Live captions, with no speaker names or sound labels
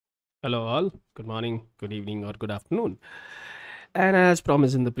Hello all, good morning, good evening or good afternoon. And as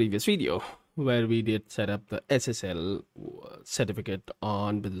promised in the previous video where we did set up the SSL certificate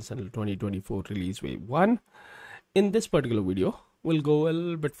on Business Central 2024 release wave 1, in this particular video we'll go a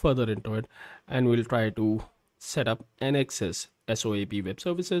little bit further into it and we'll try to set up and access SOAP web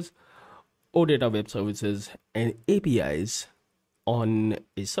services, OData web services and APIs on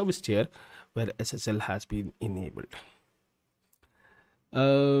a service tier where SSL has been enabled.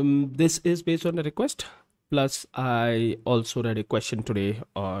 This is based on a request. Plus, I also read a question today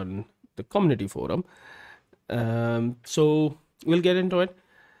on the community forum. So we'll get into it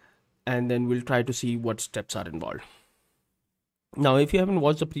and then we'll try to see what steps are involved. Now, if you haven't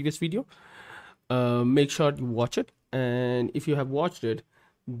watched the previous video, make sure you watch it. And if you have watched it,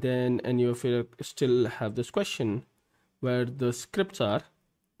 then and you still have this question where the scripts are,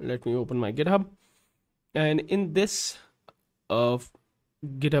 let me open my GitHub. And in this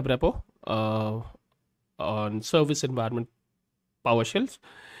GitHub repo on service environment PowerShells,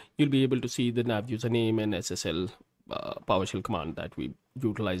 you'll be able to see the nav username and SSL PowerShell command that we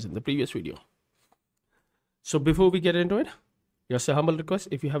utilized in the previous video. So before we get into it, just a humble request,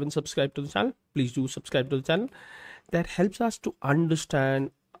 if you haven't subscribed to the channel, please do subscribe to the channel. That helps us to understand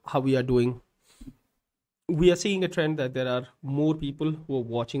how we are doing. We are seeing a trend that there are more people who are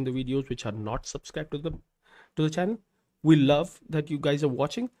watching the videos which are not subscribed to the channel. We love that you guys are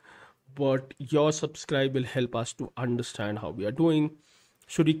watching, but your subscribe will help us to understand how we are doing.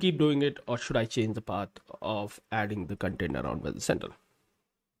 Should we keep doing it or should I change the path of adding the content around Business Central?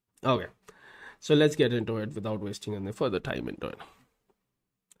 Okay, so let's get into it without wasting any further time into it.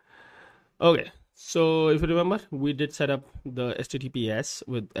 Okay, so if you remember, we did set up the HTTPS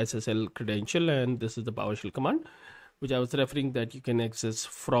with SSL credential, and this is the PowerShell command, which I was referring that you can access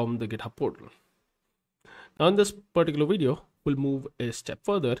from the GitHub portal. Now in this particular video, we'll move a step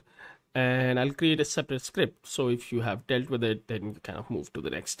further and I'll create a separate script. So if you have dealt with it, then you kind of move to the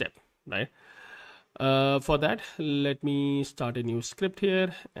next step, right? For that, let me start a new script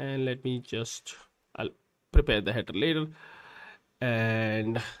here and I'll prepare the header later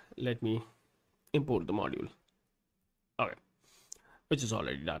and let me import the module. Okay, which is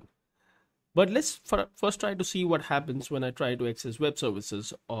already done. But let's first try to see what happens when I try to access web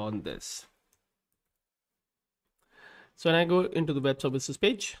services on this. So when I go into the web services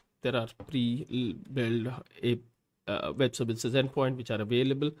page, there are pre-built web services endpoint which are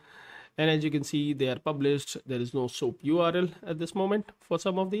available. And as you can see, they are published. There is no SOAP URL at this moment for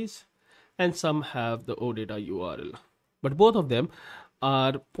some of these, and some have the OData URL. But both of them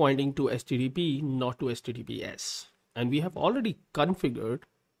are pointing to HTTP, not to HTTPS. And we have already configured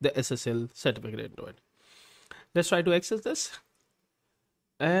the SSL certificate into it. Let's try to access this.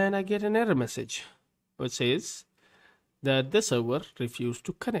 And I get an error message which says that the server refused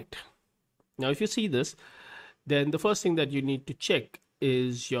to connect. Now, if you see this, then the first thing that you need to check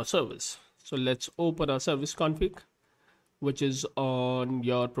is your service. So let's open our service config, which is on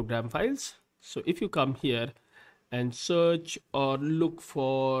your program files. So if you come here and search or look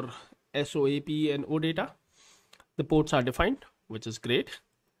for SOAP and OData, the ports are defined, which is great.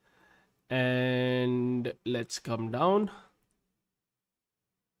 And let's come down.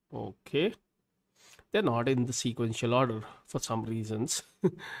 Okay. They're not in the sequential order for some reasons.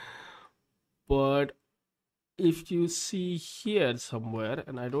 But if you see here somewhere,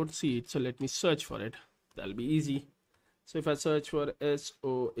 and I don't see it, so let me search for it. That'll be easy. So if I search for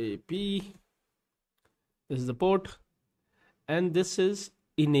SOAP, this is the port, and this is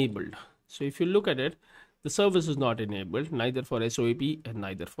enabled. So if you look at it, the service is not enabled, neither for SOAP and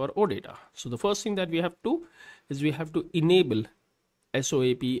neither for OData. So the first thing that we have to do is we have to enable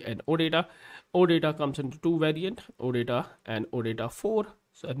SOAP and OData. OData comes into two variants, OData and OData 4.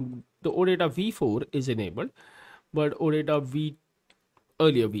 So, and the OData v4 is enabled, but OData v,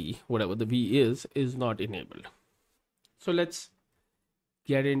 earlier v, whatever the v is not enabled. So let's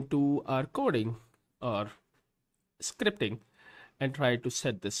get into our coding or scripting and try to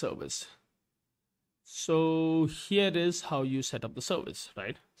set the service. So here is how you set up the service,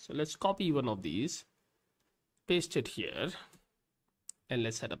 right? So let's copy one of these, paste it here, and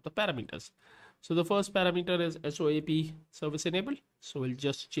let's set up the parameters. So the first parameter is SOAP service enable. So we'll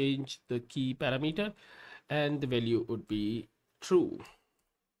just change the key parameter and the value would be true.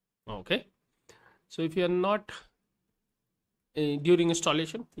 Okay. So if you're not during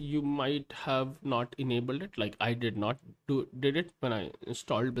installation, you might have not enabled it, like I did it when I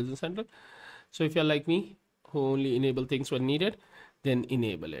installed Business Central. So if you're like me, who only enable things when needed, then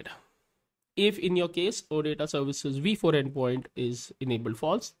enable it. If in your case OData services v4 endpoint is enabled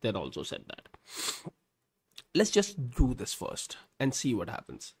false, then also set that. Let's just do this first and see what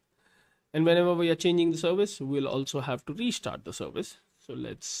happens. And whenever we are changing the service, we'll also have to restart the service. So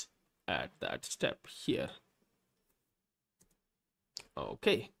let's add that step here.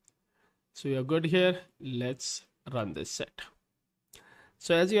 Okay, so you're good here. Let's run this set.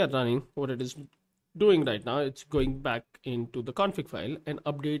 So as you are running, what it is doing right now, it's going back into the config file and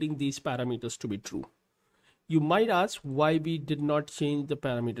updating these parameters to be true. You might ask why we did not change the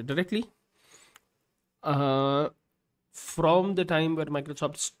parameter directly. From the time where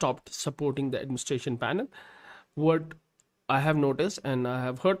Microsoft stopped supporting the administration panel, what I have noticed, and I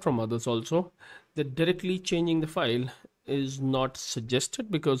have heard from others also, that directly changing the file is not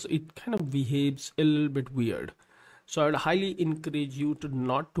suggested because it kind of behaves a little bit weird. So I would highly encourage you to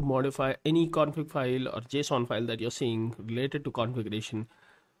not to modify any config file or JSON file that you're seeing related to configuration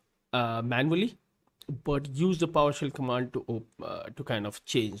manually, but use the PowerShell command to kind of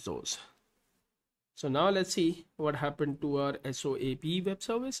change those. So now let's see what happened to our SOAP web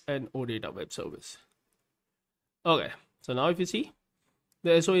service and OData web service. Okay, so now if you see,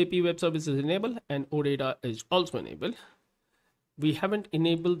 the SOAP web service is enabled and OData is also enabled. We haven't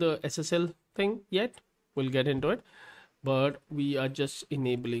enabled the SSL thing yet. We'll get into it, but we are just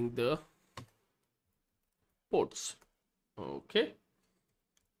enabling the ports. Okay.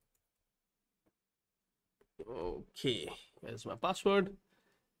 Okay, here's my password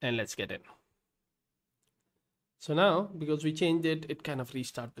and let's get in. So now, because we changed it, it kind of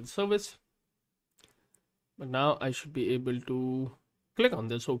restarted the service. But now I should be able to click on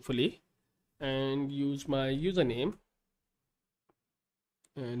this hopefully and use my username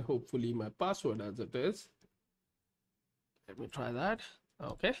and hopefully my password as it is. Let me try that.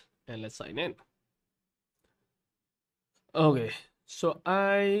 Okay, and let's sign in. Okay, so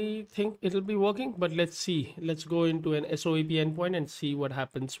I think it'll be working, but let's see. Let's go into an SOAP endpoint and see what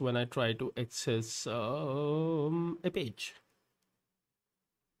happens when I try to access a page.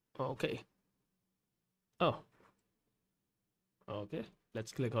 Okay. Oh. Okay,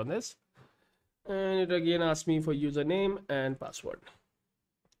 let's click on this. And it again asks me for username and password.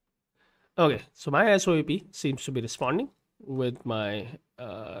 Okay, so my SOAP seems to be responding with my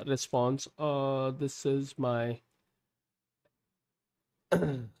response. This is my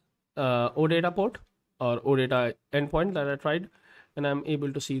OData port or OData endpoint that I tried, and I'm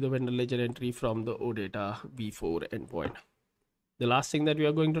able to see the vendor ledger entry from the OData v4 endpoint. The last thing that we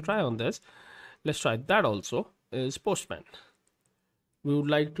are going to try on this, let's try that also, is Postman. We would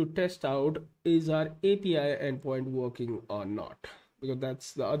like to test out, is our API endpoint working or not, because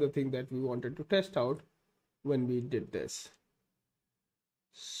that's the other thing that we wanted to test out when we did this.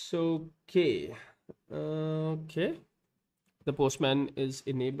 So okay, the Postman is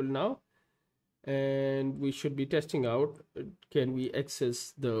enabled now, and we should be testing out, can we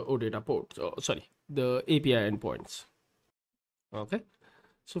access the OData ports, the API endpoints. Okay,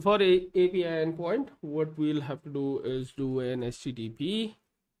 so for a API endpoint, what we'll have to do is do an HTTP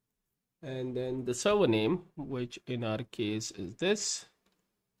and then the server name, which in our case is this.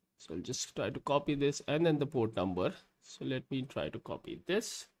 So I'll just try to copy this, and then the port number. So let me try to copy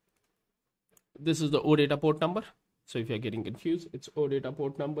this. This is the OData port number. So if you're getting confused, it's OData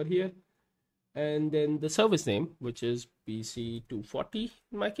port number here. And then the service name, which is PC240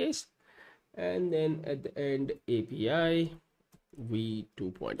 in my case. And then at the end, API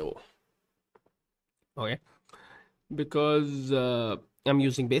v2.0. Okay. Because I'm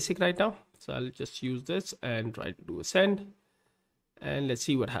using basic right now. So I'll just use this and try to do a send. And let's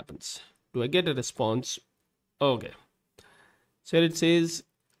see what happens. Do I get a response? Okay. So it says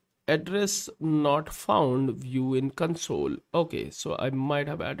address not found, view in console. Okay, so I might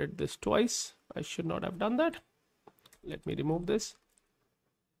have added this twice. I should not have done that. Let me remove this.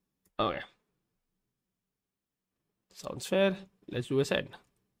 Okay. Sounds fair. Let's do a send.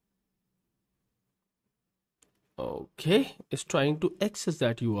 Okay, it's trying to access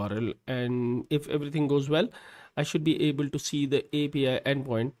that URL, and if everything goes well, I should be able to see the API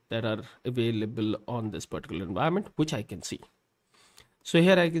endpoint that are available on this particular environment, which I can see. So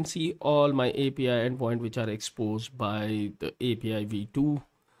here I can see all my API endpoint which are exposed by the API v2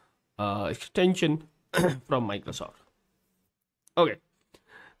 extension from Microsoft. Okay,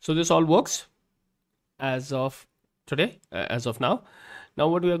 so this all works as of today, as of now. Now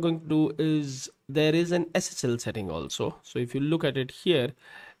what we are going to do is, there is an SSL setting also. So if you look at it here,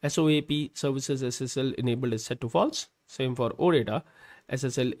 SOAP services SSL enabled is set to false. Same for OData,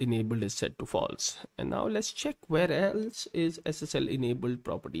 SSL enabled is set to false. And now let's check where else is SSL enabled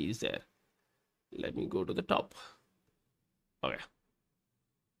property is there. Let me go to the top. Okay.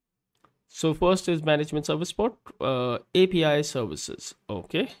 So first is management service port, API services.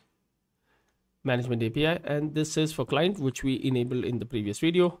 Okay. Management API, and this is for client, which we enabled in the previous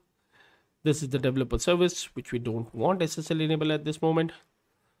video. This is the developer service, which we don't want SSL enable at this moment.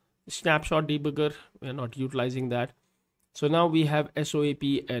 Snapshot debugger, we're not utilizing that. So now we have SOAP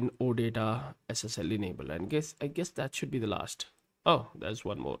and OData SSL enable, and I guess that should be the last. Oh, there's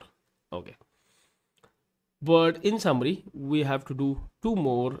one more. Okay. But in summary, we have to do two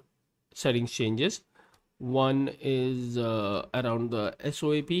more settings changes. One is around the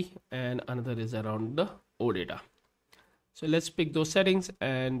SOAP and another is around the OData. So let's pick those settings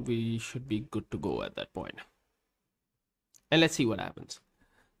and we should be good to go at that point. And let's see what happens.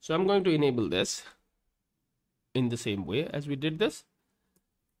 So I'm going to enable this in the same way as we did this.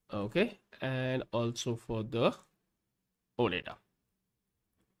 Okay. And also for the OData.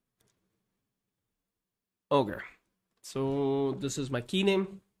 Okay. So this is my key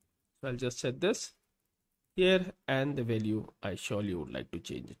name. So I'll just set this here and the value I surely would like to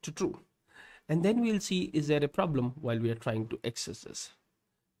change it to true. And then we'll see, is there a problem while we are trying to access this.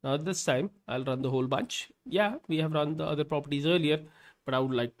 Now this time I'll run the whole bunch. Yeah, we have run the other properties earlier, but I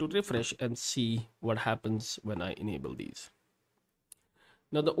would like to refresh and see what happens when I enable these.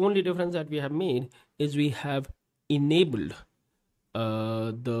 Now the only difference that we have made is we have enabled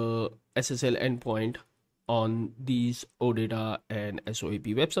the SSL endpoint on these OData and SOAP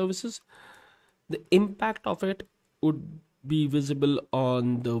web services. The impact of it would be visible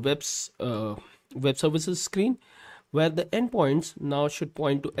on the web services screen, where the endpoints now should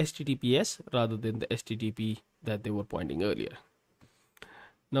point to HTTPS rather than the HTTP that they were pointing earlier.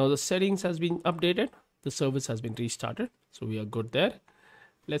 Now the settings has been updated, the service has been restarted, so we are good there.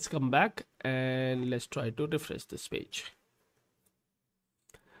 Let's come back and let's try to refresh this page.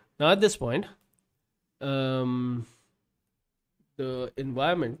 Now at this point, the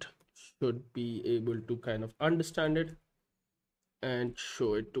environment should be able to kind of understand it and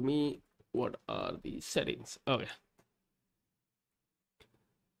show it to me. What are the settings? Okay.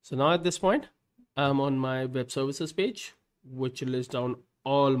 So now at this point, I'm on my web services page, which lists down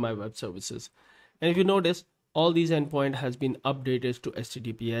all my web services. And if you notice, all these endpoint has been updated to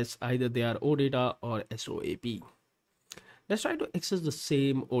HTTPS, either they are OData or SOAP. Let's try to access the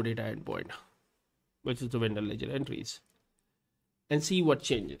same OData endpoint, which is the vendor ledger entries, and see what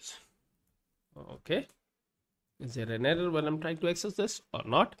changes. Okay. Is there an error when I'm trying to access this or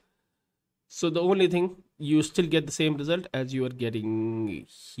not? So the only thing, you still get the same result as you are getting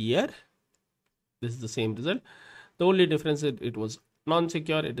here. This is the same result. The only difference is it was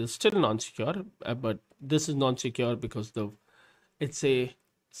non-secure. It is still non-secure, but this is non-secure because it's a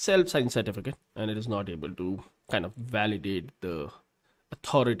self-signed certificate and it is not able to kind of validate the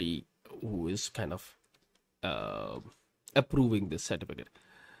authority who is kind of approving this certificate.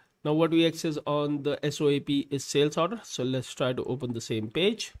 Now what we access on the SOAP is sales order. So let's try to open the same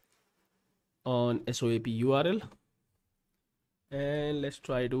page on SOAP URL and let's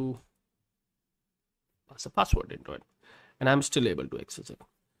try to pass a password into it, and I'm still able to access it.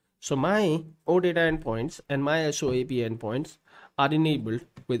 So my OData endpoints and my SOAP endpoints are enabled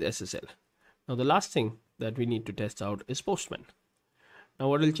with SSL. Now the last thing that we need to test out is Postman. Now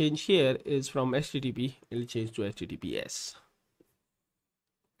what will change here is from HTTP, it will change to HTTPS.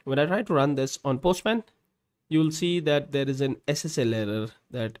 When I try to run this on Postman, you will see that there is an SSL error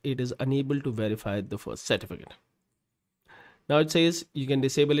that it is unable to verify the first certificate. Now it says you can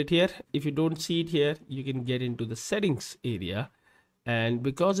disable it here. If you don't see it here, you can get into the settings area, and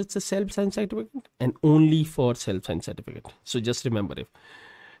because it's a self-signed certificate and only for self-signed certificate. So just remember,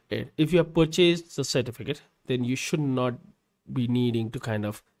 if you have purchased the certificate, then you should not be needing to kind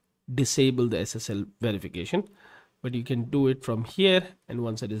of disable the SSL verification, but you can do it from here, and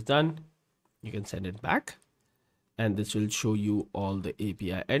once it is done, you can send it back, and this will show you all the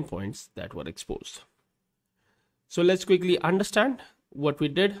API endpoints that were exposed. So let's quickly understand what we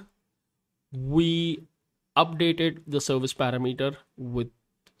did. We updated the service parameter with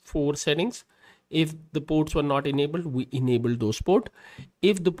 4 settings. If the ports were not enabled, we enabled those ports.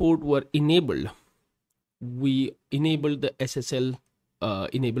 If the port were enabled, we enabled the SSL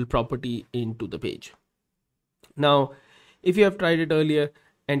enable property into the page. Now, if you have tried it earlier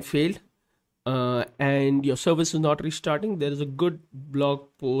and failed, and your service is not restarting, there is a good blog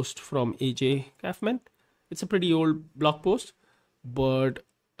post from AJ Kaufman. It's a pretty old blog post, but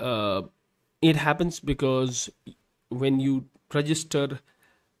it happens because when you register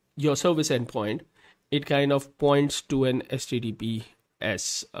your service endpoint, it kind of points to an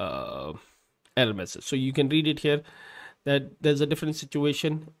HTTPS error message. So you can read it here that there's a different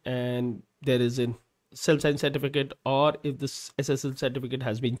situation and there is a self-signed certificate, or if this SSL certificate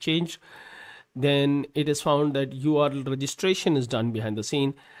has been changed, then it is found that URL registration is done behind the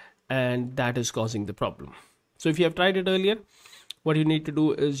scene, and that is causing the problem. So if you have tried it earlier, what you need to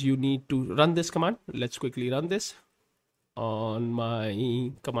do is you need to run this command. Let's quickly run this on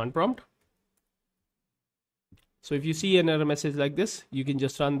my command prompt. So if you see an error message like this, you can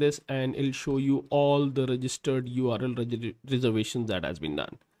just run this and it'll show you all the registered URL reservations that has been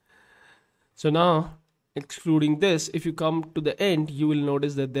done. So now, excluding this, if you come to the end, you will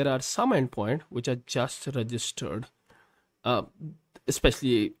notice that there are some endpoints which are just registered,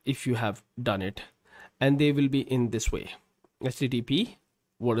 especially if you have done it, and they will be in this way: HTTP,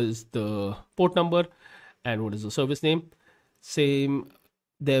 what is the port number and what is the service name. Same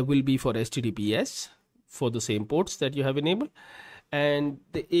there will be for HTTPS for the same ports that you have enabled, and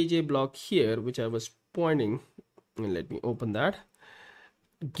the AJ block here, which I was pointing, and let me open that,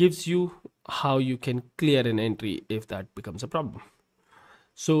 gives you how you can clear an entry if that becomes a problem.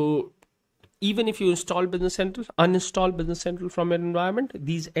 So even if you install Business Central, uninstall Business Central from your environment,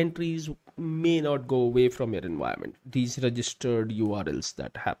 these entries may not go away from your environment, these registered URLs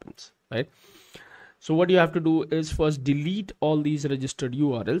that happens, right? So what you have to do is first delete all these registered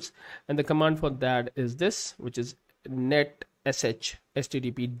URLs, and the command for that is this, which is net sh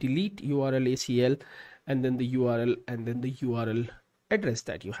http delete URL ACL, and then the URL and then the URL address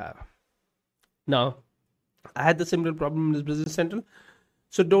that you have. Now, I had the similar problem in this Business Central,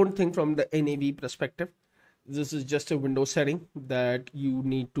 so don't think from the NAV perspective. This is just a Windows setting that you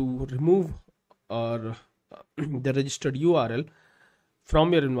need to remove or the registered URL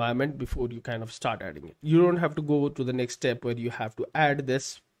from your environment before you kind of start adding it. You don't have to go to the next step where you have to add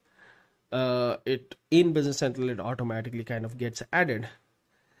this. It in Business Central, it automatically kind of gets added,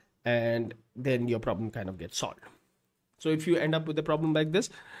 and then your problem kind of gets solved. So if you end up with a problem like this,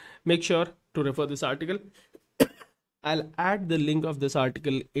 make sure to refer this article. I'll add the link of this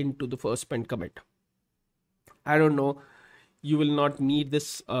article into the first pinned commit. I don't know, you will not need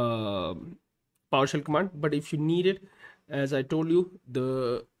this PowerShell command, but if you need it, as I told you,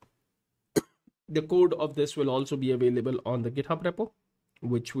 the code of this will also be available on the GitHub repo,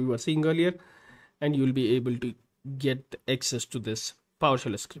 which we were seeing earlier, and you'll be able to get access to this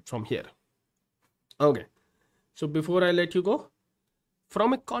PowerShell script from here. Okay, so before I let you go,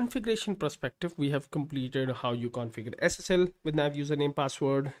 from a configuration perspective, we have completed how you configure SSL with nav username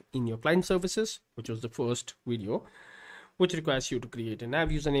password in your client services, which was the first video, which requires you to create a nav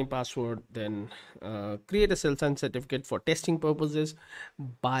username password, then create a self-signed certificate for testing purposes,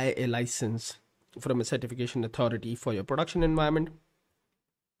 buy a license from a certification authority for your production environment,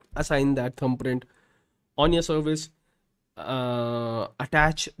 assign that thumbprint on your service,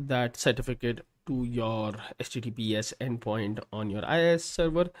 attach that certificate to your HTTPS endpoint on your IIS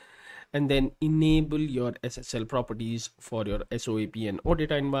server, and then enable your SSL properties for your SOAP and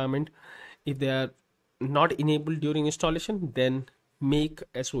OData environment. If they are not enabled during installation, then make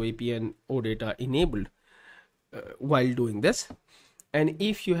SOAP and OData enabled while doing this. And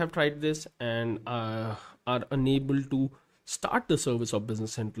if you have tried this and are unable to start the service of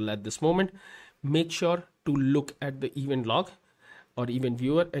Business Central at this moment, make sure to look at the event log or event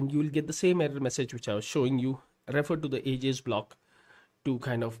viewer, and you will get the same error message which I was showing you. Refer to the AJ's block to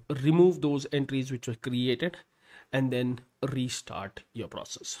kind of remove those entries which were created, and then restart your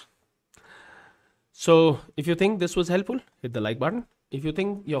process. So if you think this was helpful, hit the like button. If you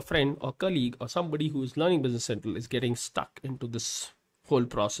think your friend or colleague or somebody who is learning Business Central is getting stuck into this whole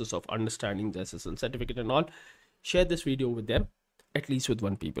process of understanding the SSL certificate and all, share this video with them, at least with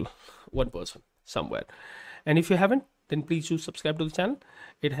one person somewhere. And if you haven't, then please do subscribe to the channel.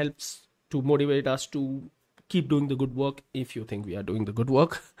 It helps to motivate us to keep doing the good work if you think we are doing the good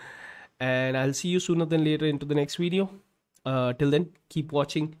work. And I'll see you sooner than later into the next video. Till then, keep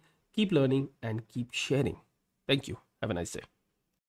watching, keep learning, and keep sharing. Thank you. Have a nice day.